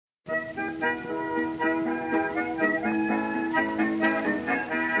Hello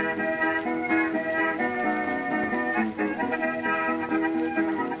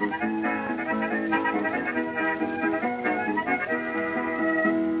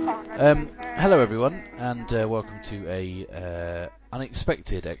everyone, and welcome to a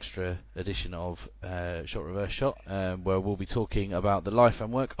unexpected extra edition of Shot Reverse Shot, where we'll be talking about the life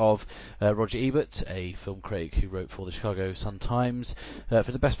and work of Roger Ebert, a film critic who wrote for the Chicago Sun-Times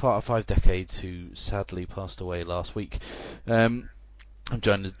for the best part of 5 decades, who sadly passed away last week. I'm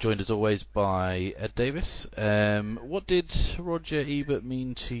joined as always by Ed Davis. What did Roger Ebert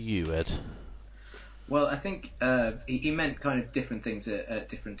mean to you, Ed? Well, I think he meant kind of different things at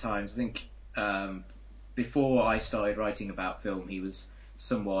different times. I think before I started writing about film, he was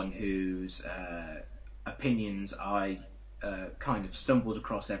someone whose opinions I kind of stumbled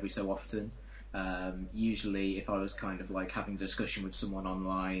across every so often. Usually, if I was kind of like having a discussion with someone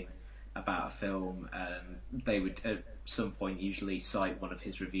online about a film, they would at some point usually cite one of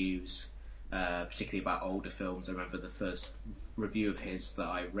his reviews, particularly about older films. I remember the first review of his that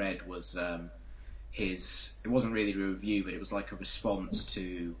I read was it wasn't really a review, but it was like a response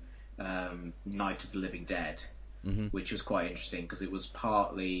to Night of the Living Dead, which was quite interesting because it was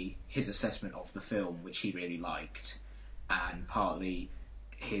partly his assessment of the film, which he really liked, and partly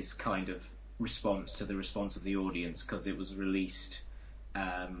his kind of response to the response of the audience, because it was released,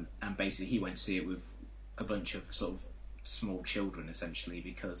 and basically he went to see it with a bunch of sort of small children, essentially,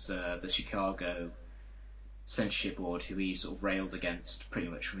 because the Chicago censorship board, who he sort of railed against pretty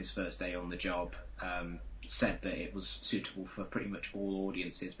much from his first day on the job, said that it was suitable for pretty much all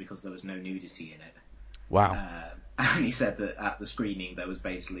audiences because there was no nudity in it. Wow. And he said that at the screening there was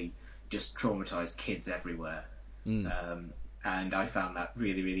basically just traumatized kids everywhere. And I found that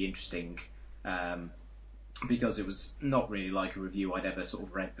really, really interesting, because it was not really like a review I'd ever sort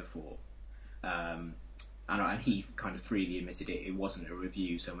of read before. And he kind of freely admitted it wasn't a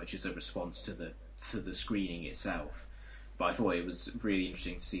review so much as a response to the screening itself. But I thought it was really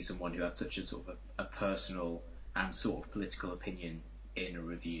interesting to see someone who had such a sort of a personal and sort of political opinion in a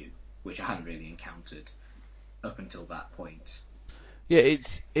review, which I hadn't really encountered up until that point. Yeah,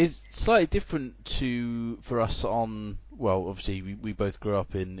 it's slightly different for us well, obviously we both grew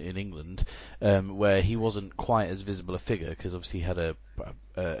up in England, where he wasn't quite as visible a figure, because obviously he had a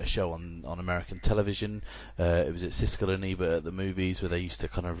show on American television. It was at Siskel and Ebert at the movies, where they used to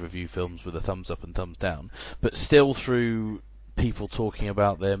kind of review films with a thumbs up and thumbs down, but still through people talking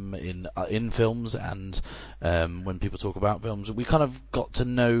about them in films, and when people talk about films, we kind of got to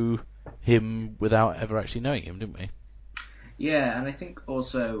know him without ever actually knowing him, didn't we? Yeah, and I think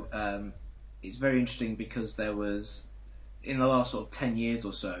also it's very interesting because there was, in the last sort of 10 years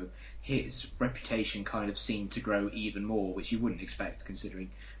or so, his reputation kind of seemed to grow even more, which you wouldn't expect,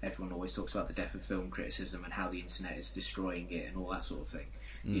 considering everyone always talks about the death of film criticism and how the internet is destroying it and all that sort of thing.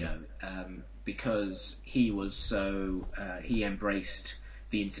 You know, because he was so he embraced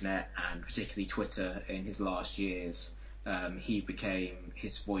the internet, and particularly Twitter, in his last years.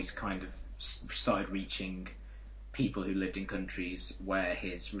 His voice kind of started reaching people who lived in countries where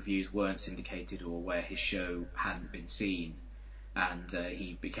his reviews weren't syndicated or where his show hadn't been seen, and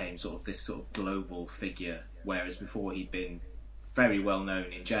he became sort of this sort of global figure, whereas before he'd been very well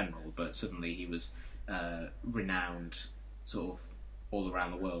known in general, but suddenly he was renowned sort of all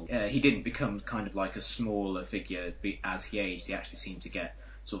around the world. He didn't become kind of like a smaller figure as he aged. He actually seemed to get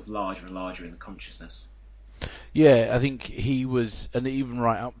sort of larger and larger in the consciousness. Yeah, I think he was, and even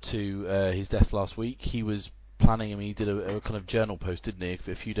right up to his death last week, he was planning. I mean, he did a kind of journal post, didn't he,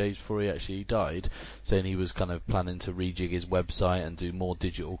 a few days before he actually died, saying he was kind of planning to rejig his website and do more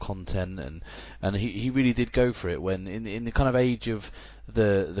digital content, and he really did go for it. When in the kind of age of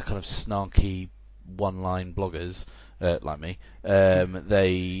the kind of snarky one-line bloggers like me,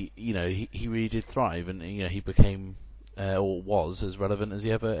 he really did thrive, and he became or was as relevant as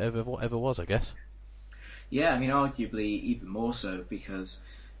he ever was, I guess. Yeah, I mean, arguably even more so because,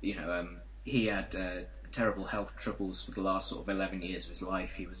 he had terrible health troubles for the last sort of 11 years of his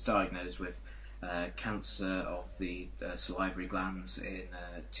life. He was diagnosed with cancer of the salivary glands in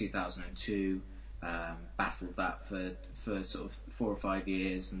 2002, battled that for sort of 4 or 5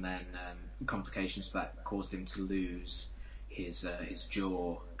 years, and then complications of that caused him to lose his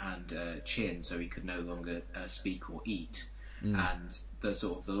jaw and chin, so he could no longer speak or eat. And the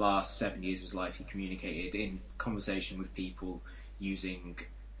last 7 years of his life, he communicated in conversation with people using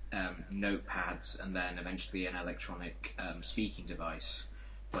notepads, and then eventually an electronic speaking device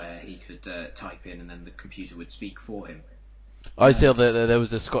where he could type in and then the computer would speak for him. I saw that there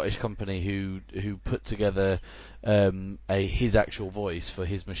was a Scottish company who put together his actual voice for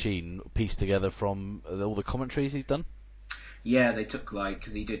his machine, pieced together from all the commentaries he's done. Yeah, they took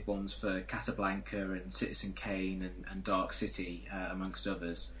because he did ones for Casablanca and Citizen Kane and Dark City, amongst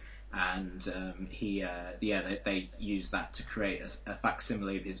others. And they used that to create a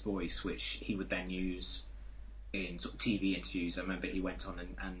facsimile of his voice, which he would then use in sort of TV interviews. I remember he went on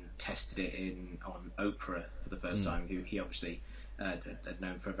and tested it on Oprah for the first time, who he obviously had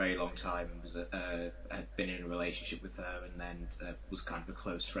known for a very long time and had been in a relationship with her, and then was kind of a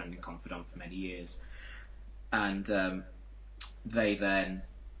close friend and confidant for many years. And they then,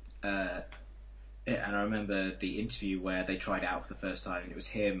 and I remember the interview where they tried it out for the first time, and it was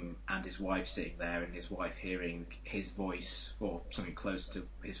him and his wife sitting there, and his wife hearing his voice, or something close to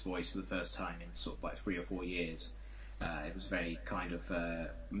his voice, for the first time in sort of like 3 or 4 years. It was very kind of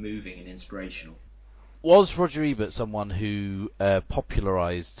moving and inspirational. Was Roger Ebert someone who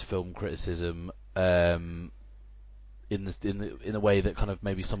popularised film criticism in a way that kind of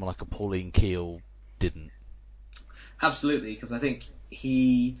maybe someone like a Pauline Kael didn't? Absolutely, because I think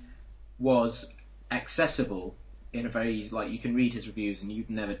he was accessible in a very, like, you can read his reviews and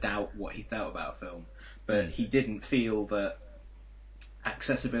you'd never doubt what he felt about a film, but he didn't feel that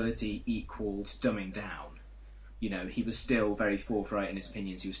accessibility equaled dumbing down. You know, he was still very forthright in his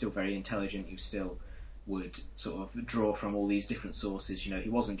opinions. He was still very intelligent. He still would sort of draw from all these different sources. You know, he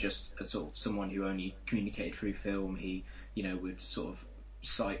wasn't just a sort of someone who only communicated through film. He, you know, would sort of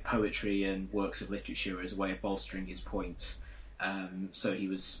cite poetry and works of literature as a way of bolstering his points. So he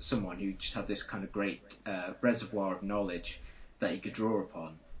was someone who just had this kind of great reservoir of knowledge that he could draw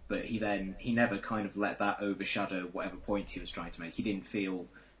upon. But he never kind of let that overshadow whatever point he was trying to make. He didn't feel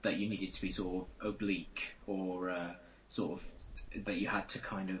that you needed to be sort of oblique or sort of that you had to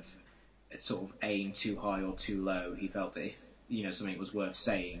kind of sort of aim too high or too low. He felt that if, you know, something was worth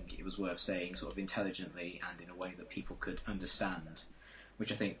saying, it was worth saying sort of intelligently and in a way that people could understand,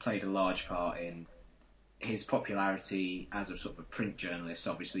 which I think played a large part in his popularity as a sort of a print journalist.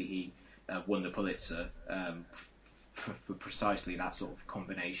 Obviously, he won the Pulitzer for precisely that sort of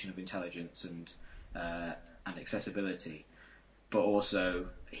combination of intelligence and accessibility. But also,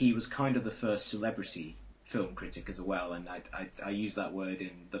 he was kind of the first celebrity film critic as well, and I use that word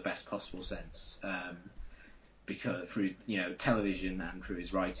in the best possible sense, because through, you know, television and through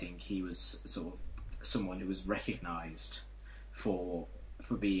his writing, he was sort of someone who was recognised for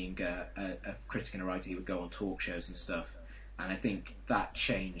being a critic and a writer. He would go on talk shows and stuff, and I think that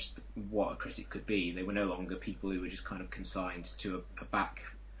changed what a critic could be. They were no longer people who were just kind of consigned to a back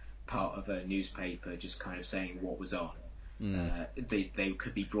part of a newspaper, just kind of saying what was on. They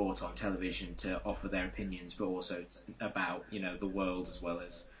could be brought on television to offer their opinions, but also about, you know, the world as well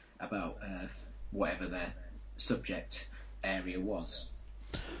as about whatever their subject area was.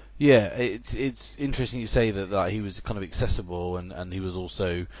 Yeah, it's interesting you say that he was kind of accessible and he was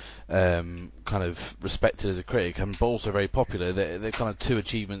also kind of respected as a critic, but also very popular. They're kind of two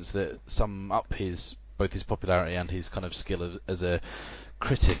achievements that sum up both his popularity and his kind of skill as a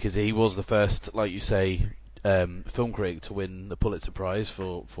critic. Is he was the first, like you say, film critic to win the Pulitzer Prize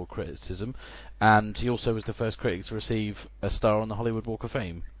for criticism, and he also was the first critic to receive a star on the Hollywood Walk of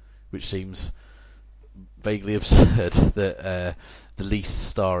Fame, which seems vaguely absurd that the least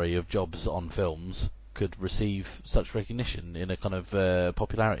starry of jobs on films could receive such recognition in a kind of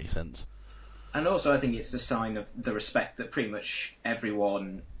popularity sense. And also, I think it's a sign of the respect that pretty much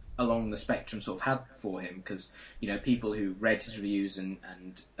everyone along the spectrum sort of had for him, because, you know, people who read his reviews and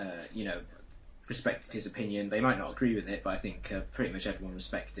you know, respected his opinion, they might not agree with it, but I think pretty much everyone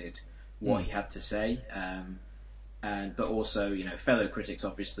respected what he had to say. But also, you know, fellow critics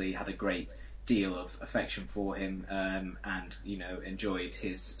obviously had a great deal of affection for him, and, you know, enjoyed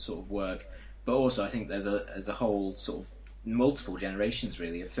his sort of work. But also, I think there's a whole sort of multiple generations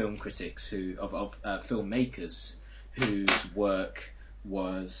really of film critics of filmmakers whose work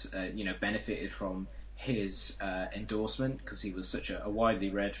was you know, benefited from his endorsement, because he was such a widely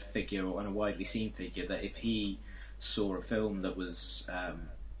read figure and a widely seen figure that if he saw a film that was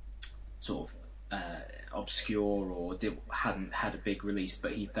sort of obscure or hadn't had a big release,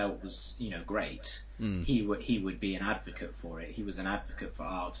 but he felt was, you know, great, he would be an advocate for it. He was an advocate for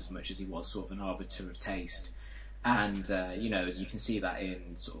art as much as he was sort of an arbiter of taste. And you know, you can see that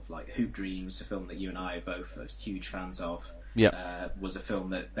in sort of like Hoop Dreams, a film that you and I are both huge fans of. Was a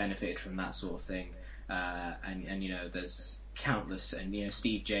film that benefited from that sort of thing. And you know, there's countless, and you know,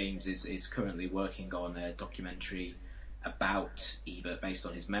 Steve James is currently working on a documentary about Ebert based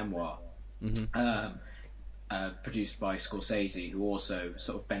on his memoir, produced by Scorsese, who also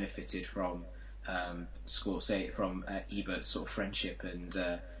sort of benefited from Scorsese, from Ebert's sort of friendship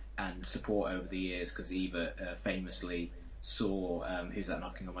and support over the years, because Ebert famously saw Who's That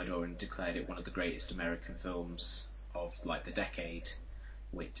Knocking on My Door and declared it one of the greatest American films of like the decade,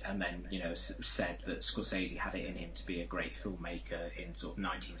 and then said that Scorsese had it in him to be a great filmmaker in sort of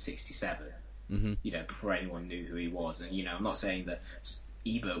 1967. Mm-hmm. Before anyone knew who he was. And I'm not saying that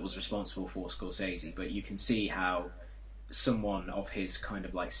Ebert was responsible for Scorsese, but you can see how someone of his kind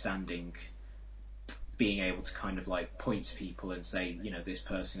of like standing, being able to kind of like point to people and say, this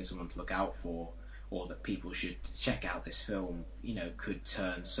person is someone to look out for, or that people should check out this film, could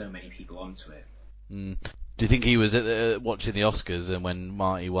turn so many people onto it. Mm. Do you think he was watching the Oscars, and when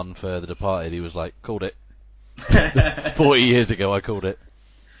Marty won for The Departed, he was like, called it? 40 years ago, I called it.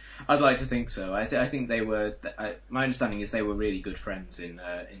 I'd like to think so. I think they were. My understanding is they were really good friends in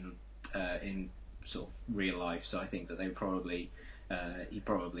sort of real life. So I think that he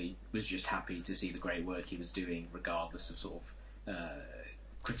probably was just happy to see the great work he was doing, regardless of sort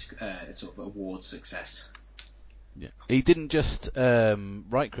of award success. Yeah. He didn't just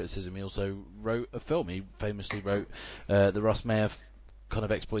write criticism; he also wrote a film. He famously wrote the Russ Meyer kind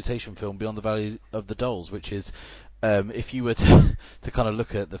of exploitation film Beyond the Valley of the Dolls, which is, if you were to kind of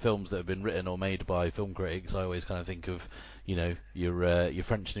look at the films that have been written or made by film critics, I always kind of think of your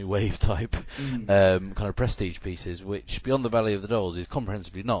French New Wave type kind of prestige pieces, which Beyond the Valley of the Dolls is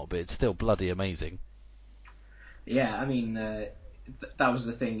comprehensively not, but it's still bloody amazing. Yeah, I mean, that was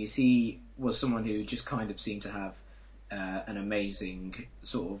the thing. He was someone who just kind of seemed to have an amazing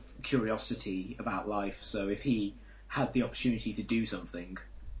sort of curiosity about life. So if he had the opportunity to do something,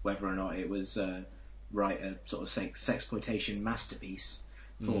 whether or not it was write a sort of sexploitation masterpiece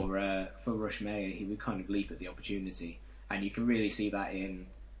for Russ Meyer, he would kind of leap at the opportunity. And you can really see that in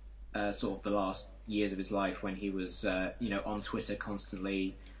sort of the last years of his life, when he was on Twitter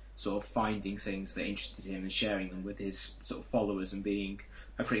constantly sort of finding things that interested him and sharing them with his sort of followers, and being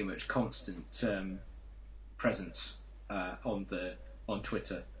a pretty much constant presence on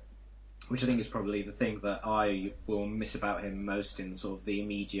Twitter, which I think is probably the thing that I will miss about him most in sort of the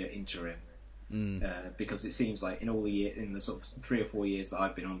immediate interim. Because it seems like in the sort of 3 or 4 years that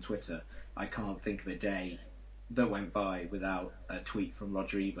I've been on Twitter, I can't think of a day that went by without a tweet from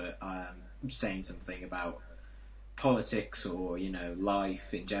Roger Ebert saying something about politics or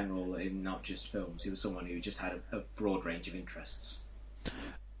life in general, in not just films. He was someone who just had a broad range of interests.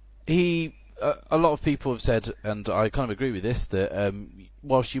 A lot of people have said, and I kind of agree with this, that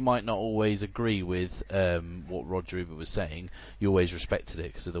whilst you might not always agree with what Roger Ebert was saying, you always respected it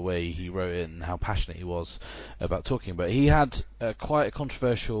because of the way he wrote it and how passionate he was about talking about it. He had quite a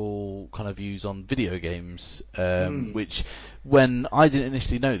controversial kind of views on video games, which, when I didn't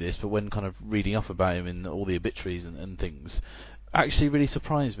initially know this, but when kind of reading up about him in all the obituaries and things, actually really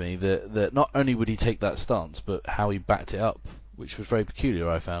surprised me that not only would he take that stance, but how he backed it up, which was very peculiar,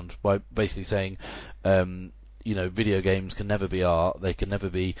 I found, by basically saying, video games can never be art, they can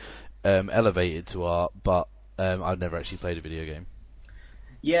never be elevated to art, but I've never actually played a video game.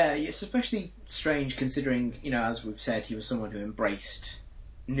 Yeah, it's especially strange considering, as we've said, he was someone who embraced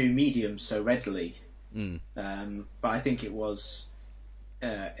new mediums so readily. But I think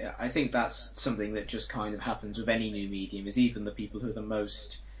I think that's something that just kind of happens with any new medium, is even the people who are the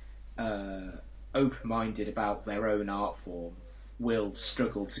most open-minded about their own art form will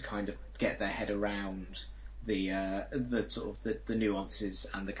struggle to kind of get their head around the sort of the nuances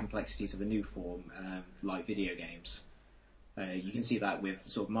and the complexities of a new form, like video games. You can see that with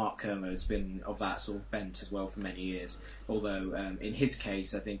sort of Mark Kermode's been of that sort of bent as well for many years. Although in his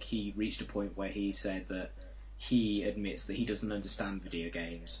case, I think he reached a point where he said that he admits that he doesn't understand video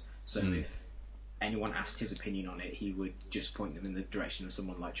games. So if anyone asked his opinion on it, he would just point them in the direction of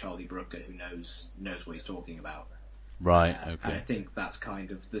someone like Charlie Brooker, who knows what he's talking about. Right. Okay. And I think that's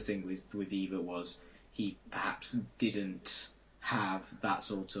kind of the thing with Ebert, was he perhaps didn't have that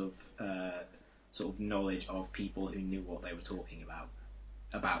sort of knowledge of people who knew what they were talking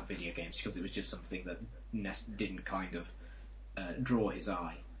about video games, because it was just something that didn't kind of draw his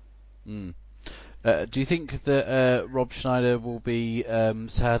eye. Do you think that Rob Schneider will be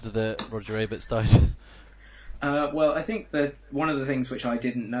sad that Roger Ebert's died? Well, I think that one of the things which I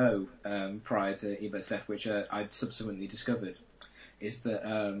didn't know prior to Ebert's death, which I'd subsequently discovered, is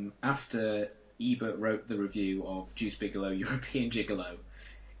that after Ebert wrote the review of Deuce Bigalow, European Gigolo,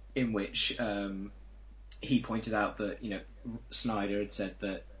 in which he pointed out that Snyder had said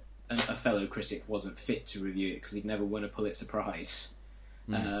that a fellow critic wasn't fit to review it because he'd never won a Pulitzer Prize.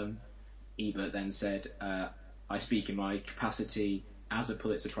 Ebert then said, "I speak in my capacity as a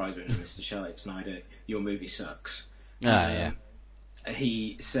Pulitzer Prize winner, Mr. Snyder. Your movie sucks." Yeah.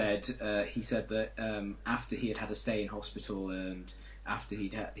 he said that after he had a stay in hospital and after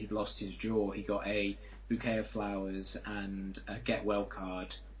he'd lost his jaw, he got a bouquet of flowers and a get well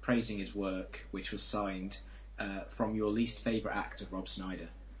card praising his work, which was signed from your least favourite actor, Rob Schneider.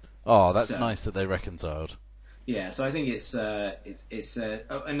 Oh, that's nice that they reconciled. Yeah, so I think it's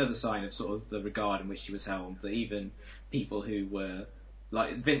another sign of sort of the regard in which he was held. That even people who were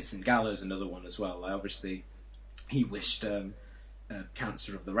like Vincent Gallo's another one as well. Like obviously, he wished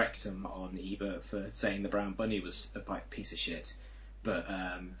cancer of the rectum on Ebert for saying the Brown Bunny was a piece of shit, but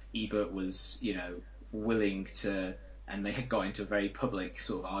Ebert was willing to, and they had got into a very public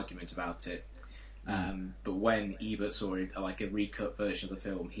sort of argument about it. But when Ebert saw it, like a recut version of the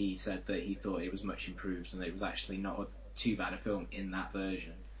film, he said that he thought it was much improved and that it was actually not too bad a film in that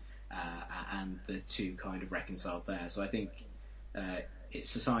version, and the two kind of reconciled there. So I think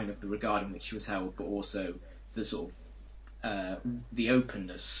it's a sign of the regard in which he was held, but also the sort of the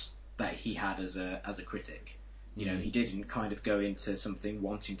openness that he had as a critic. He didn't kind of go into something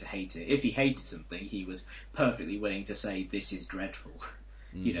wanting to hate it. If he hated something, he was perfectly willing to say this is dreadful.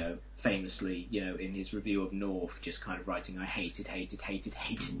 Famously, in his review of North, just kind of writing, I hated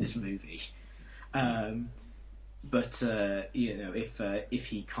this movie. But if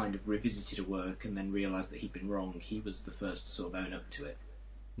he kind of revisited a work and then realised that he'd been wrong, he was the first to sort of own up to it.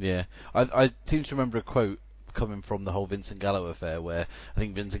 Yeah, I seem to remember a quote coming from the whole Vincent Gallo affair where I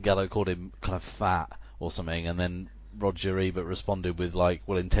think Vincent Gallo called him kind of fat or something, and then Roger Ebert responded with like,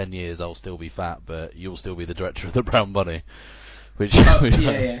 well, in 10 years I'll still be fat, but you'll still be the director of the Brown Bunny. Which I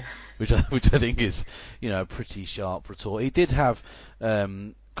think is, a pretty sharp retort. He did have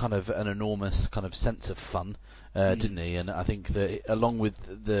kind of an enormous kind of sense of fun, didn't he? And I think that along with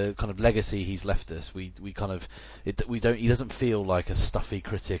the kind of legacy he's left us, he doesn't feel like a stuffy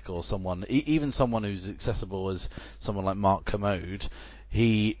critic or someone, even someone who's accessible as someone like Mark Kermode.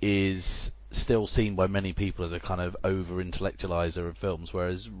 He is still seen by many people as a kind of over-intellectualizer of films,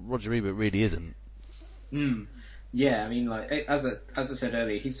 whereas Roger Ebert really isn't. Yeah, I mean, like as I said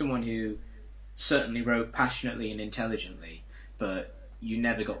earlier, he's someone who certainly wrote passionately and intelligently, but you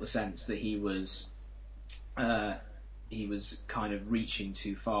never got the sense that he was kind of reaching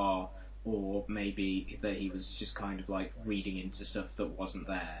too far, or maybe that he was just kind of like reading into stuff that wasn't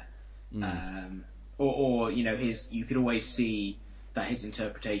there. Or you could always see that his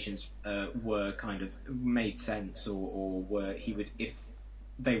interpretations were kind of made sense, or were if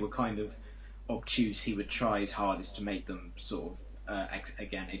they were kind of obtuse, he would try his hardest to make them sort of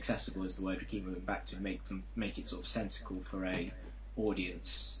again, accessible is the word we keep moving back to, make it sort of sensical for a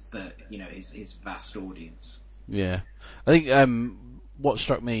audience that his vast audience. Yeah, I think what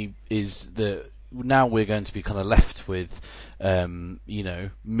struck me is that now we're going to be kind of left with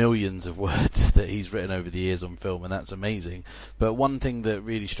millions of words that he's written over the years on film, and that's amazing. But one thing that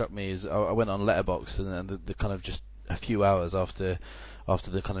really struck me is I went on Letterboxd, and the kind of just a few hours after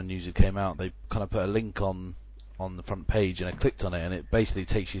the kind of news had came out, they kind of put a link on the front page, and I clicked on it, and it basically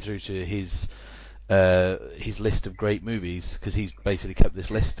takes you through to his list of great movies, because he's basically kept this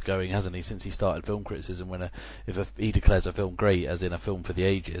list going, hasn't he, since he started film criticism. If he declares a film great, as in a film for the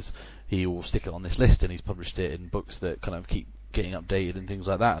ages, he will stick it on this list, and he's published it in books that kind of keep getting updated and things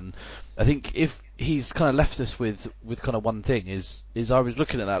like that. And I think if he's kind of left us with kind of one thing is I was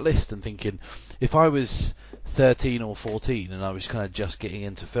looking at that list and thinking, if I was 13 or 14 and I was kind of just getting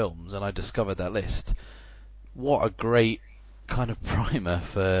into films and I discovered that list, what a great kind of primer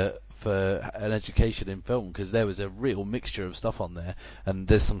for an education in film, because there was a real mixture of stuff on there, and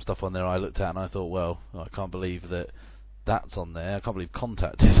there's some stuff on there I looked at and I thought, well, I can't believe that's on there. I can't believe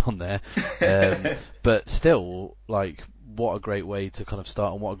Contact is on there. But still, like, what a great way to kind of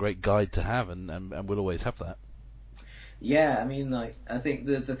start, and what a great guide to have, and we'll always have that. Yeah, I mean, like, I think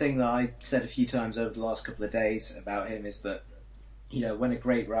the thing that I said a few times over the last couple of days about him is that, when a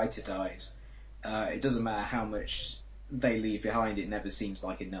great writer dies, it doesn't matter how much they leave behind, it never seems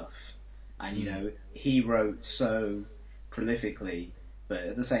like enough. And, he wrote so prolifically, but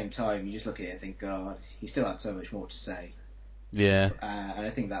at the same time, you just look at it and think, God, he still had so much more to say. Yeah. And I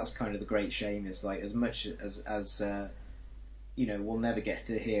think that's kind of the great shame, is like, as much as we'll never get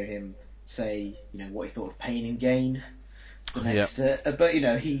to hear him say, what he thought of Pain and Gain. The next, but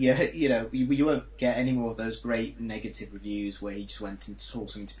you won't get any more of those great negative reviews where he just went and tore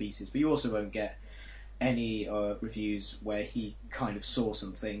something to pieces. But you also won't get any reviews where he kind of saw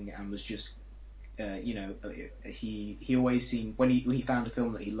something and was just, he always seemed, when he found a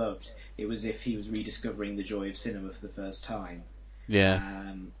film that he loved, it was if he was rediscovering the joy of cinema for the first time.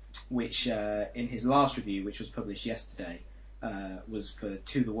 Yeah. Which in his last review, which was published yesterday, was for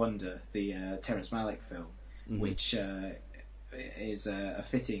To the Wonder, the Terrence Malick film, which is a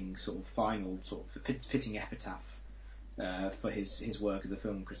fitting sort of final sort of fitting epitaph for his work as a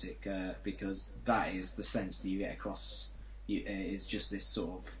film critic, because that is the sense that you get across. Is just this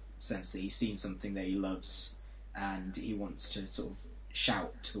sort of sense that he's seen something that he loves, and he wants to sort of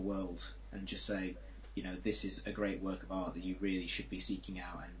shout to the world and just say, this is a great work of art that you really should be seeking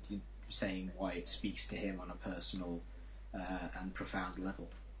out, and saying why it speaks to him on a personal and profound level.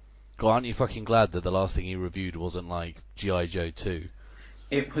 God, aren't you fucking glad that the last thing he reviewed wasn't like G.I. Joe 2?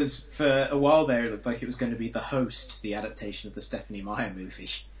 It was, for a while there, it looked like it was going to be The Host, the adaptation of the Stephenie Meyer movie.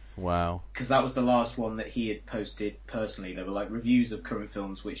 Wow. Because that was the last one that he had posted personally. There were like reviews of current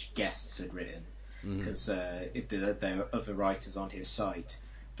films which guests had written, because there were other writers on his site.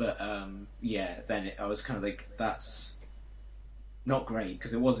 But then I was kind of like, that's not great,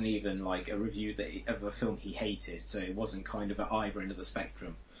 because it wasn't even like a review of a film he hated, so it wasn't kind of at either end of the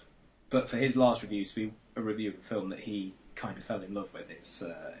spectrum. But for his last review to be a review of a film that he kind of fell in love with,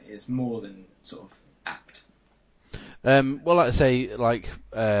 it's more than sort of apt. Well, like I say,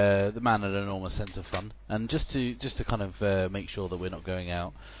 the man had an enormous sense of fun, and just to kind of make sure that we're not going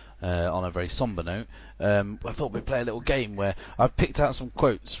out on a very somber note, I thought we'd play a little game where I've picked out some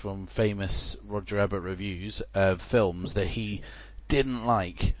quotes from famous Roger Ebert reviews of films that he didn't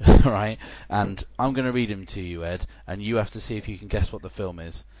like, right? And I'm going to read them to you, Ed, and you have to see if you can guess what the film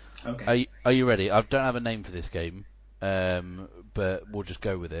is. Okay. Are you ready? I don't have a name for this game, but we'll just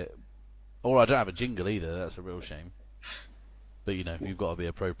go with it. Or I don't have a jingle either. That's a real shame. But you've got to be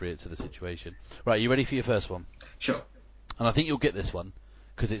appropriate to the situation. Right, you ready for your first one? Sure. And I think you'll get this one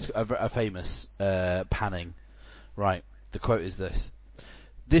because it's a famous panning. Right, the quote is this: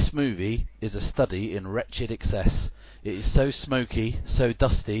 "This movie is a study in wretched excess. It is so smoky, so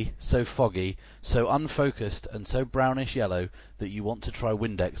dusty, so foggy, so unfocused, and so brownish yellow that you want to try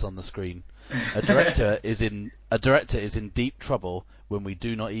Windex on the screen. A director is in deep trouble when we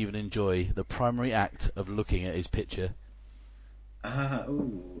do not even enjoy the primary act of looking at his picture."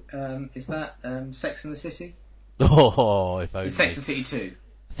 Is that Sex and the City? Oh, if only. It's Sex and the City 2.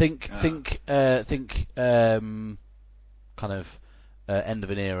 Think, kind of end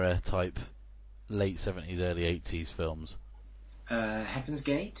of an era type, late 70s, early 80s films. Heaven's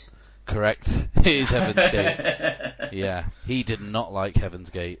Gate? Correct. It is Heaven's Gate. Yeah, he did not like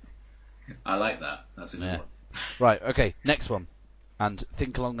Heaven's Gate. I like that. That's a good one. Right, okay, next one. And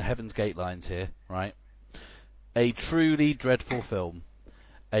think along the Heaven's Gate lines here, right? "A truly dreadful film.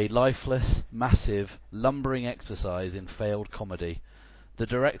 A lifeless, massive, lumbering exercise in failed comedy. The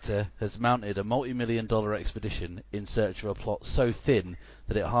director has mounted a multi-million-dollar expedition in search of a plot so thin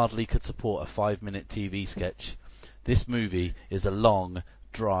that it hardly could support a 5-minute TV sketch. This movie is a long,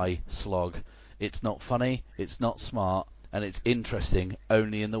 dry slog. It's not funny, it's not smart, and it's interesting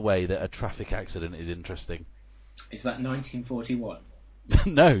only in the way that a traffic accident is interesting." Is that 1941?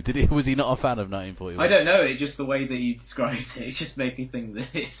 No, was he not a fan of 1941? I don't know. It's just the way that you described it. It just made me think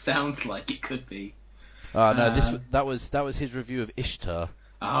that it sounds like it could be. No, that was his review of Ishtar.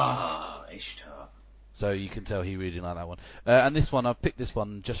 Ishtar. So you can tell he really liked that one. And this one, I've picked this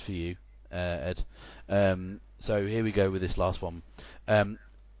one just for you, Ed. So here we go with this last one.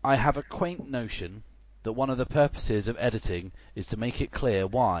 "I have a quaint notion that one of the purposes of editing is to make it clear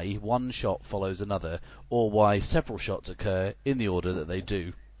why one shot follows another, or why several shots occur in the order that they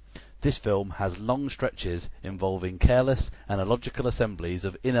do. This film has long stretches involving careless and illogical assemblies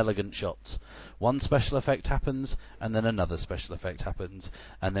of inelegant shots. One special effect happens, and then another special effect happens,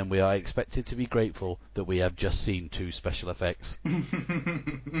 and then we are expected to be grateful that we have just seen 2 special effects."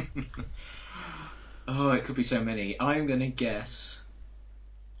 Oh, it could be so many. I'm going to guess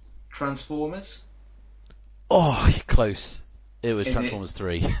Transformers? Oh, you're close. It was Is Transformers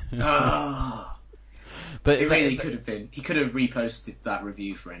 3. But it really could have been. He could have reposted that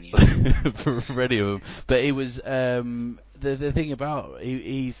review for any of them. for any of them. But it was the thing about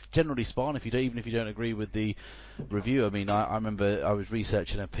he's generally spot on even if you don't agree with the review. I mean, I remember I was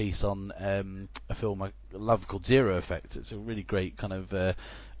researching a piece on a film I love called Zero Effect. It's a really great kind of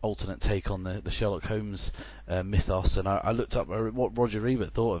alternate take on the Sherlock Holmes mythos, and I looked up what Roger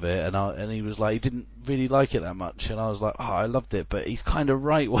Ebert thought of it, and he was like, he didn't really like it that much, and I was like, I loved it, but he's kind of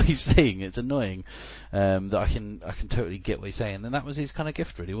right what he's saying. It's annoying that I can totally get what he's saying, and that was his kind of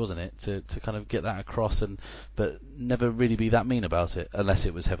gift, really, wasn't it, to kind of get that across, but never really be that mean about it, unless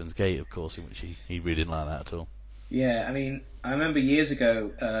it was Heaven's Gate, of course, in which he really didn't like that at all. Yeah, I mean, I remember years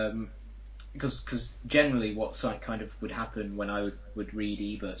ago. Because generally what kind of would happen when I would read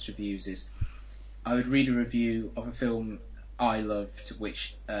Ebert's reviews is I would read a review of a film I loved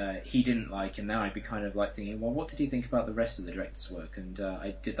which he didn't like, and then I'd be kind of like thinking, well, what did he think about the rest of the director's work? And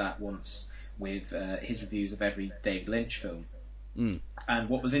I did that once with his reviews of every David Lynch film. Mm. And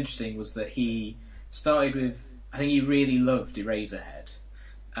what was interesting was that he started with, I think he really loved Eraserhead,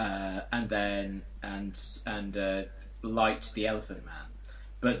 and then liked The Elephant Man,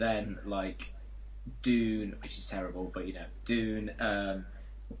 but then like Dune, which is terrible, but Dune,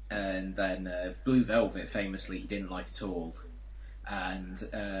 and then Blue Velvet, famously, he didn't like at all, and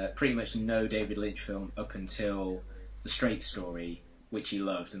pretty much no David Lynch film up until The Straight Story, which he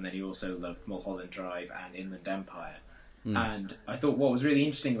loved, and then he also loved Mulholland Drive and Inland Empire. And I thought what was really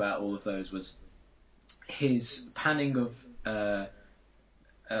interesting about all of those was his panning of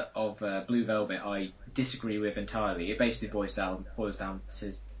Blue Velvet. I disagree with entirely. It basically boils down to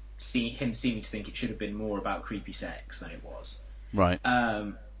him seeming to think it should have been more about creepy sex than it was. Right.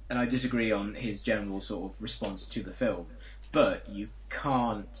 And I disagree on his general sort of response to the film. But you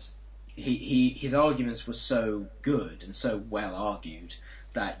can't. His arguments were so good and so well argued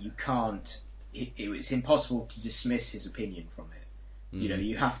that you can't. It's impossible to dismiss his opinion from it.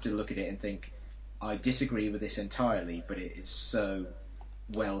 You have to look at it and think, I disagree with this entirely, but it is so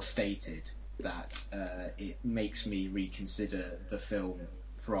well stated that it makes me reconsider the film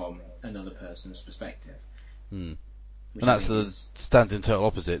from another person's perspective. And stands in total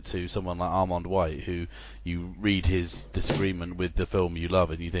opposite to someone like Armand White, who you read his disagreement with the film you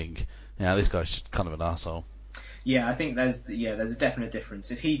love and you think, yeah, this guy's just kind of an arsehole. Yeah, I think there's a definite difference.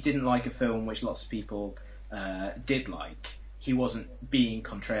 If he didn't like a film which lots of people did like, he wasn't being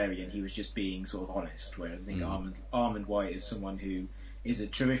contrarian, he was just being sort of honest. Whereas I think Armand White is someone who is a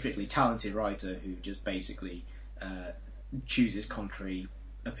terrifically talented writer who just basically chooses contrary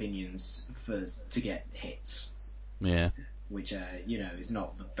opinions to get hits. Yeah. Which is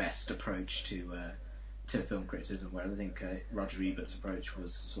not the best approach to film criticism. Whereas I think Roger Ebert's approach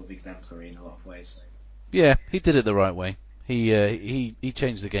was sort of exemplary in a lot of ways. Yeah, he did it the right way. He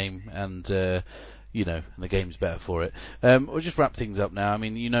changed the game, and the game's better for it. We'll just wrap things up now. I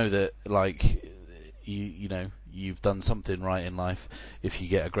mean, that like you've done something right in life if you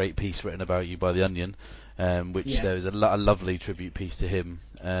get a great piece written about you by The Onion, which there was a lovely tribute piece to him,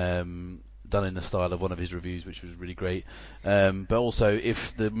 done in the style of one of his reviews, which was really great. But also,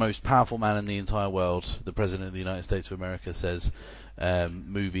 if the most powerful man in the entire world, the President of the United States of America, says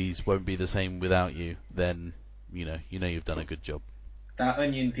movies won't be the same without you, then you've done a good job. That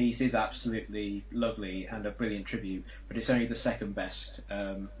Onion piece is absolutely lovely and a brilliant tribute, but it's only the second best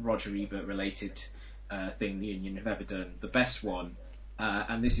Roger Ebert related thing The Onion have ever done. The best one,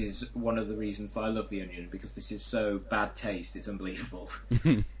 and this is one of the reasons that I love The Onion, because this is so bad taste, it's unbelievable.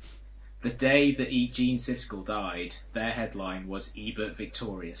 The day that Gene Siskel died, their headline was Ebert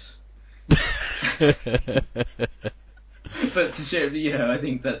victorious. But to show, I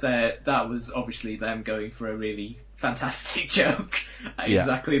think that was obviously them going for a really fantastic joke at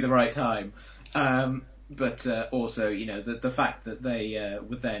exactly the right time. But also, the fact that they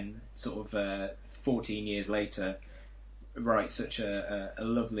would then sort of 14 years later write such a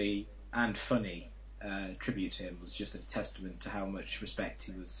lovely and funny tribute to him was just a testament to how much respect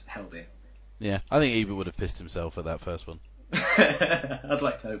he was held in. Yeah, I think Ebert would have pissed himself at that first one. I'd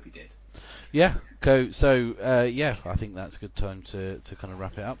like to hope he did. Yeah, so I think that's a good time to kind of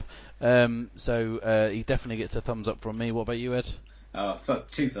wrap it up. So he definitely gets a thumbs up from me. What about you, Ed?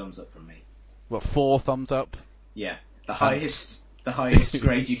 2 thumbs up from me. What, 4 thumbs up? Yeah, the highest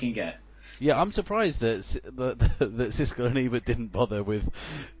grade you can get. Yeah, I'm surprised that Siskel and Ebert didn't bother with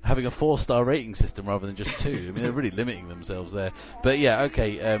having a 4-star rating system rather than just 2. I mean, they're really limiting themselves there. But yeah,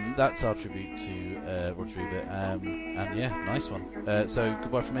 okay, that's our tribute to Roger Ebert. And yeah, nice one. So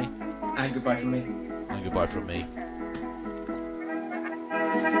goodbye from me. And goodbye from me. And goodbye from me.